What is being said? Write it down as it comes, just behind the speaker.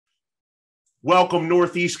Welcome,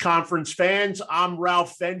 Northeast Conference fans. I'm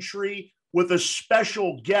Ralph Ventre with a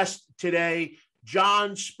special guest today,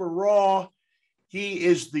 John Speraw. He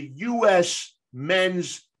is the U.S.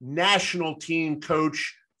 men's national team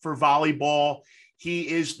coach for volleyball. He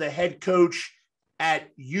is the head coach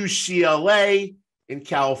at UCLA in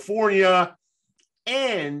California,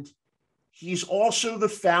 and he's also the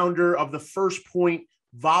founder of the First Point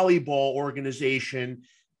Volleyball organization.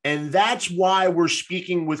 And that's why we're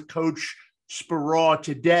speaking with Coach Speraw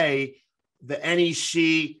today, the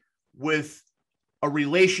NEC with a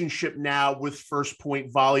relationship now with First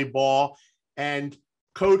Point Volleyball. And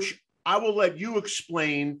Coach, I will let you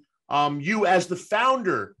explain, you as the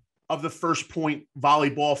founder of the First Point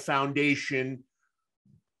Volleyball Foundation,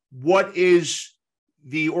 what is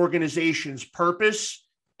the organization's purpose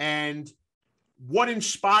and what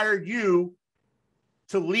inspired you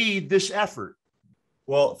to lead this effort?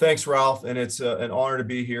 Well, thanks, Ralph. And it's an honor to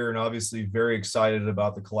be here and obviously very excited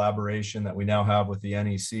about the collaboration that we now have with the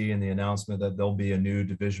NEC and the announcement that there'll be a new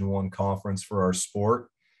Division I conference for our sport.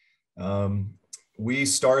 We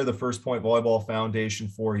started the First Point Volleyball Foundation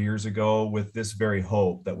 4 years ago with this very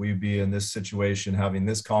hope that we'd be in this situation, having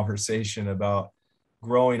this conversation about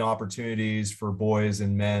growing opportunities for boys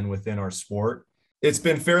and men within our sport. It's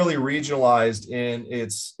been fairly regionalized in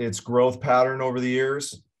its growth pattern over the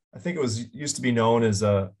years. I think it used to be known as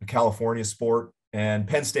a California sport, and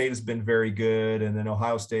Penn State has been very good, and then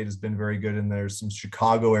Ohio State has been very good, and there's some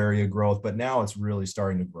Chicago area growth, but now it's really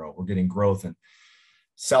starting to grow. We're getting growth in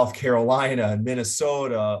South Carolina and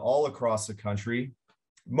Minnesota, all across the country.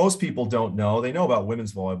 Most people don't know. They know about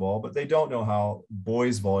women's volleyball, but they don't know how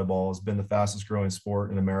boys volleyball has been the fastest growing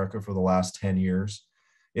sport in America for the last 10 years.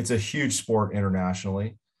 It's a huge sport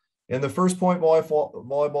internationally. And the First Point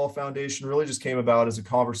Volleyball Foundation really just came about as a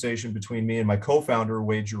conversation between me and my co-founder,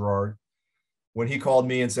 Wade Gerard, when he called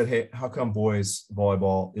me and said, "Hey, how come boys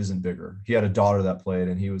volleyball isn't bigger?" He had a daughter that played,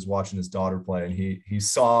 and he was watching his daughter play, and he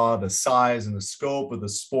saw the size and the scope of the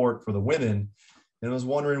sport for the women and was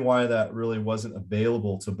wondering why that really wasn't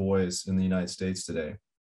available to boys in the United States today.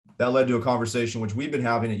 That led to a conversation which we've been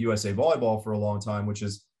having at USA Volleyball for a long time, which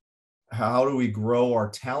is how do we grow our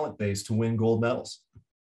talent base to win gold medals?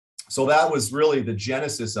 So that was really the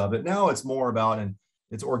genesis of it. Now it's more about, and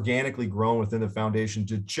it's organically grown within the foundation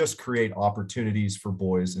to just create opportunities for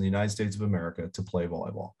boys in the United States of America to play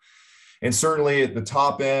volleyball. And certainly at the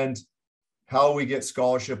top end, how we get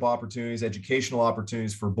scholarship opportunities, educational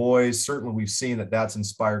opportunities for boys. Certainly we've seen that that's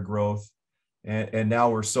inspired growth. And now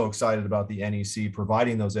we're so excited about the NEC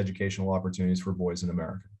providing those educational opportunities for boys in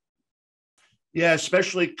America. Yeah,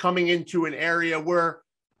 especially coming into an area where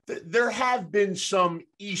there have been some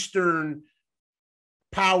Eastern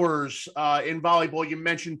powers in volleyball. You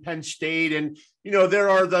mentioned Penn State, and there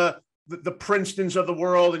are the Princetons of the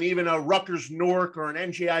world, and even a Rutgers Newark or an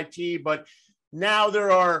NJIT. But now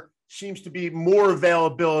there seems to be more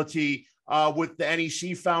availability with the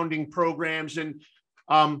NEC founding programs, and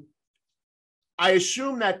I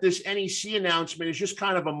assume that this NEC announcement is just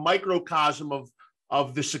kind of a microcosm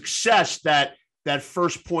of the success that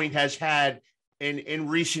First Point has had in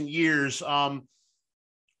recent years.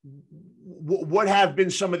 What have been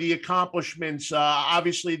some of the accomplishments?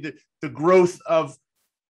 Obviously, the growth of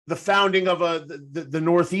the founding of the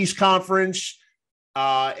Northeast Conference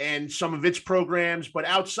and some of its programs, but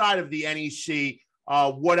outside of the NEC,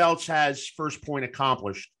 what else has First Point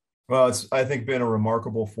accomplished? Well, it's, I think, been a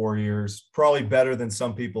remarkable 4 years, probably better than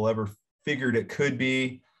some people ever figured it could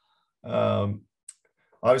be.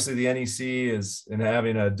 Obviously, the NEC and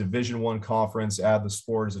having a Division I conference add the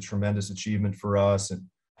sport is a tremendous achievement for us, and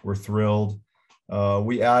we're thrilled.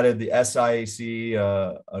 We added the SIAC,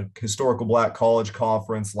 a historical Black college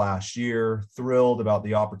conference last year. Thrilled about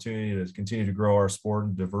the opportunity to continue to grow our sport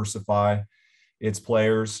and diversify its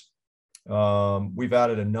players. We've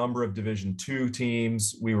added a number of Division II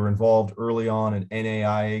teams. We were involved early on in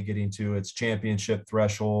NAIA getting to its championship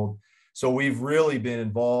threshold. So we've really been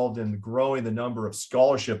involved in growing the number of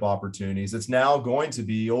scholarship opportunities. It's now going to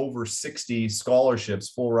be over 60 scholarships,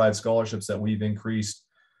 full ride scholarships that we've increased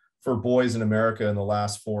for boys in America in the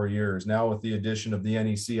last 4 years. Now with the addition of the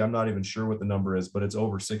NEC, I'm not even sure what the number is, but it's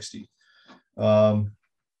over 60. And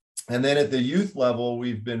then at the youth level,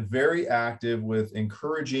 we've been very active with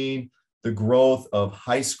encouraging the growth of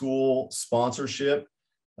high school sponsorship.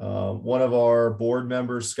 One of our board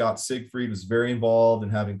members, Scott Siegfried, was very involved in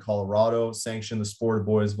having Colorado sanction the sport of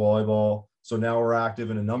boys volleyball. So now we're active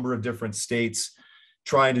in a number of different states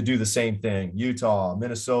trying to do the same thing: Utah,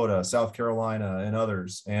 Minnesota, South Carolina, and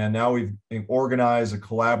others. And now we've organized a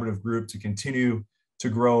collaborative group to continue to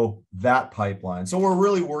grow that pipeline. So we're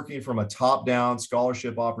really working from a top-down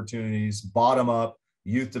scholarship opportunities, bottom-up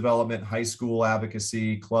youth development, high school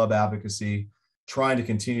advocacy, club advocacy, trying to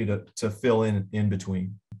continue to fill in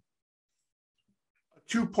between.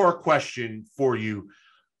 Two-part question for you.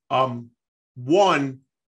 One,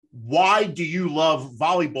 why do you love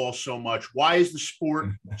volleyball so much? Why is the sport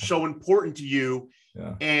so important to you?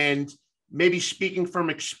 Yeah. And maybe speaking from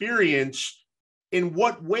experience, in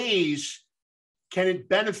what ways can it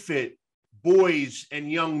benefit boys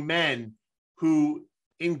and young men who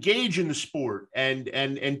engage in the sport and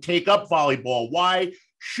take up volleyball? Why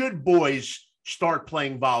should boys start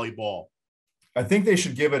playing volleyball? I think they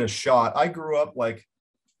should give it a shot. I grew up like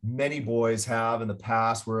many boys have in the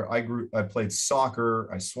past, where I played soccer,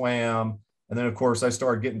 I swam, and then of course I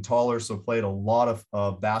started getting taller, so played a lot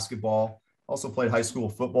of basketball, also played high school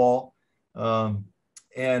football.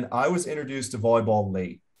 And I was introduced to volleyball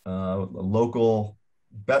late.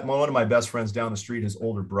 One of my best friends down the street, his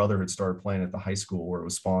older brother had started playing at the high school where it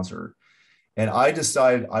was sponsored. And I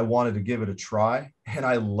decided I wanted to give it a try, and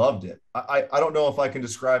I loved it. I don't know if I can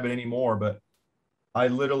describe it anymore, but I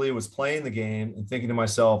literally was playing the game and thinking to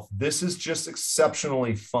myself, this is just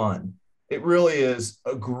exceptionally fun. It really is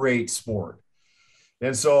a great sport.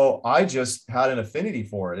 And so I just had an affinity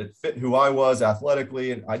for it. It fit who I was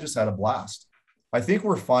athletically, and I just had a blast. I think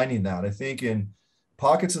we're finding that. I think in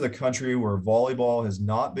pockets of the country where volleyball has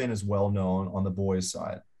not been as well known on the boys'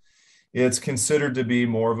 side, it's considered to be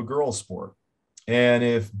more of a girls' sport. And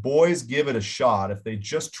if boys give it a shot, if they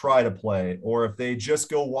just try to play, or if they just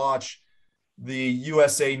go watch the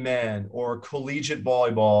USA men or collegiate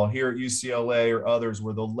volleyball here at UCLA or others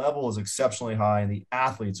where the level is exceptionally high and the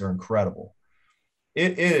athletes are incredible,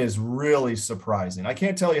 it is really surprising. I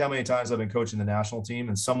can't tell you how many times I've been coaching the national team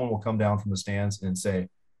and someone will come down from the stands and say,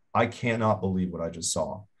 I cannot believe what I just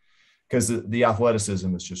saw, because the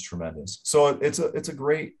athleticism is just tremendous. So it's a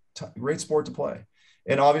great sport to play.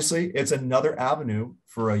 And obviously it's another avenue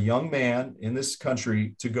for a young man in this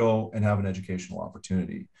country to go and have an educational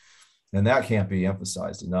opportunity. And that can't be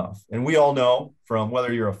emphasized enough. And we all know, from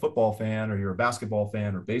whether you're a football fan or you're a basketball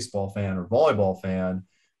fan or baseball fan or volleyball fan,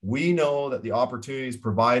 we know that the opportunities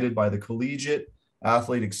provided by the collegiate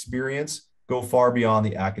athlete experience go far beyond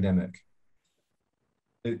the academic.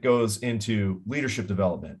 It goes into leadership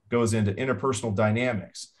development, goes into interpersonal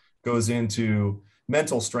dynamics, goes into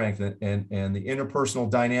mental strength and the interpersonal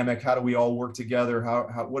dynamic. How do we all work together?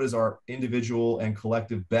 What is our individual and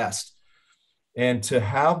collective best? And to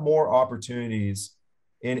have more opportunities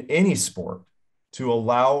in any sport to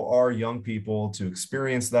allow our young people to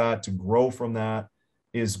experience that, to grow from that,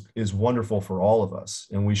 is wonderful for all of us.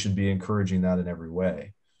 And we should be encouraging that in every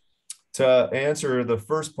way. To answer the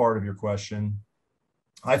first part of your question,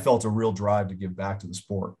 I felt a real drive to give back to the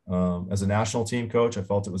sport. As a national team coach, I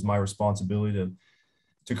felt it was my responsibility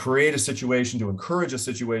to create a situation, to encourage a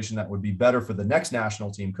situation that would be better for the next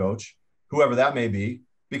national team coach, whoever that may be,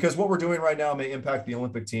 because what we're doing right now may impact the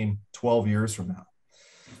Olympic team 12 years from now.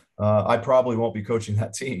 I probably won't be coaching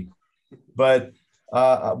that team, but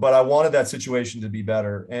I wanted that situation to be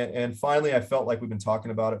better. And finally, I felt like we've been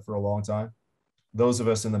talking about it for a long time. Those of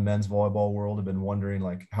us in the men's volleyball world have been wondering,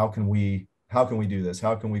 like, how can we do this?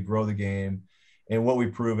 How can we grow the game? And what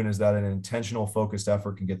we've proven is that an intentional, focused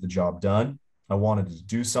effort can get the job done. I wanted to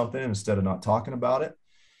do something instead of not talking about it.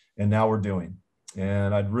 And now we're doing.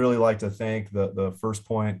 And I'd really like to thank the First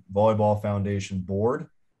Point Volleyball Foundation board.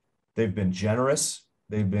 They've been generous.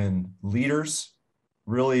 They've been leaders.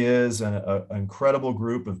 Really is an incredible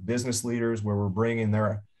group of business leaders where we're bringing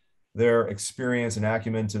their experience and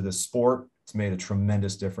acumen to the sport. It's made a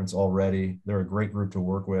tremendous difference already. They're a great group to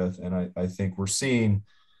work with. And I think we're seeing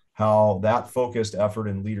how that focused effort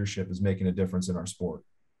and leadership is making a difference in our sport.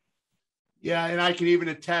 Yeah, and I can even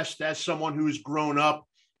attest, as someone who's grown up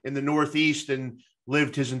in the Northeast and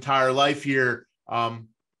lived his entire life here,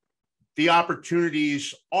 the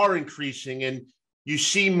opportunities are increasing, and you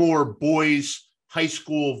see more boys high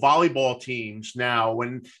school volleyball teams now,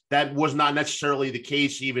 when that was not necessarily the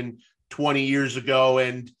case even 20 years ago.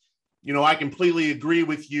 And, you know, I completely agree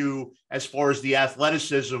with you as far as the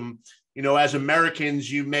athleticism. You know, as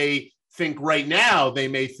Americans, you may think right now, they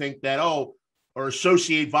may think that, or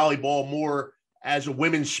associate volleyball more as a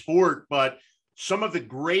women's sport, but some of the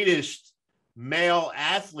greatest male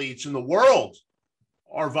athletes in the world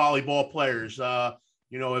are volleyball players.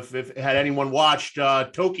 You know, if had anyone watched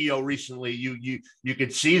Tokyo recently, you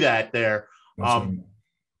could see that there.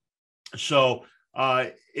 So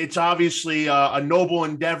it's obviously a noble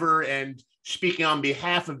endeavor. And speaking on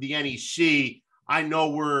behalf of the NEC, I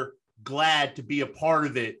know we're glad to be a part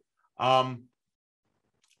of it.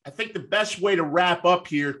 I think the best way to wrap up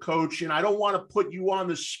here, Coach, and I don't want to put you on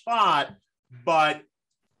the spot, but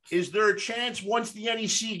is there a chance once the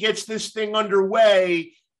NEC gets this thing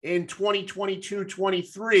underway in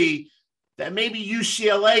 2022-23 that maybe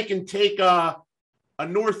UCLA can take a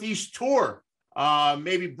Northeast tour?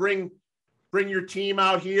 Maybe bring your team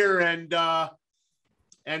out here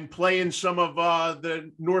and play in some of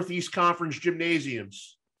the Northeast Conference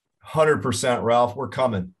gymnasiums. 100%, Ralph. We're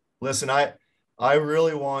coming. Listen, I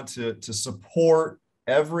really want to support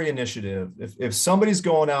every initiative. If somebody's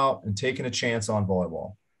going out and taking a chance on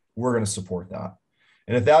volleyball, we're going to support that.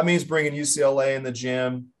 And if that means bringing UCLA in the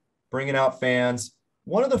gym, bringing out fans,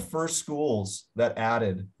 one of the first schools that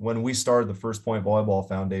added when we started the First Point Volleyball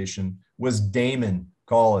Foundation was Damon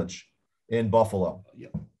College in Buffalo.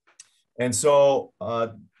 Yep. And so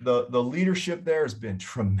the leadership there has been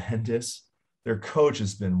tremendous. Their coach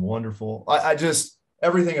has been wonderful. I just,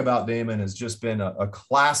 everything about Damon has just been a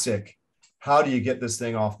classic, how do you get this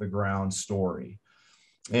thing off the ground story.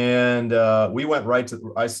 And we went right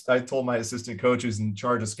to, I told my assistant coach who's in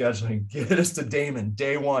charge of scheduling, get us to Damon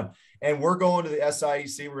day one. And we're going to the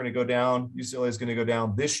SIEC. We're going to go down. UCLA is going to go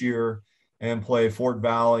down this year and play Fort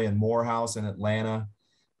Valley and Morehouse in Atlanta.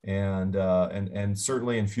 And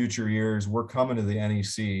certainly in future years, we're coming to the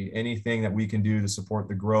NEC. Anything that we can do to support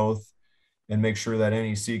the growth and make sure that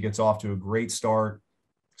NEC gets off to a great start,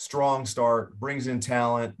 strong start, brings in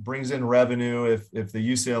talent, brings in revenue. If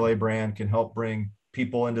the UCLA brand can help bring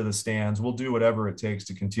people into the stands, we'll do whatever it takes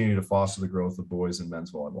to continue to foster the growth of boys and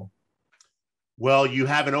men's volleyball. Well, you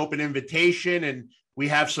have an open invitation, and we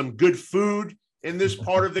have some good food in this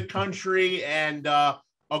part of the country and a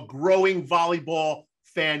growing volleyball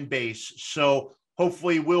fan base. So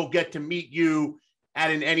hopefully we'll get to meet you at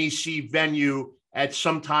an NEC venue at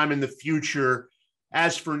some time in the future.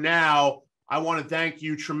 As for now, I want to thank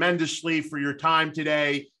you tremendously for your time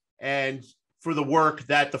today and for the work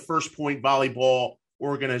that the First Point Volleyball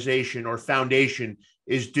organization or foundation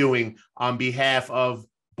is doing on behalf of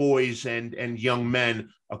boys and young men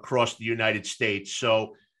across the United States.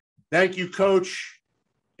 So thank you, Coach.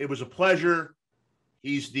 It was a pleasure.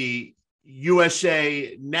 He's the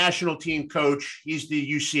USA national team coach. He's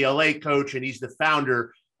the UCLA coach, and he's the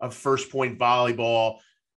founder of First Point Volleyball.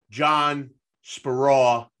 John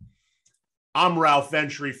Speraw. I'm Ralph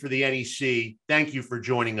Ventre for the NEC. Thank you for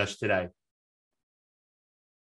joining us today.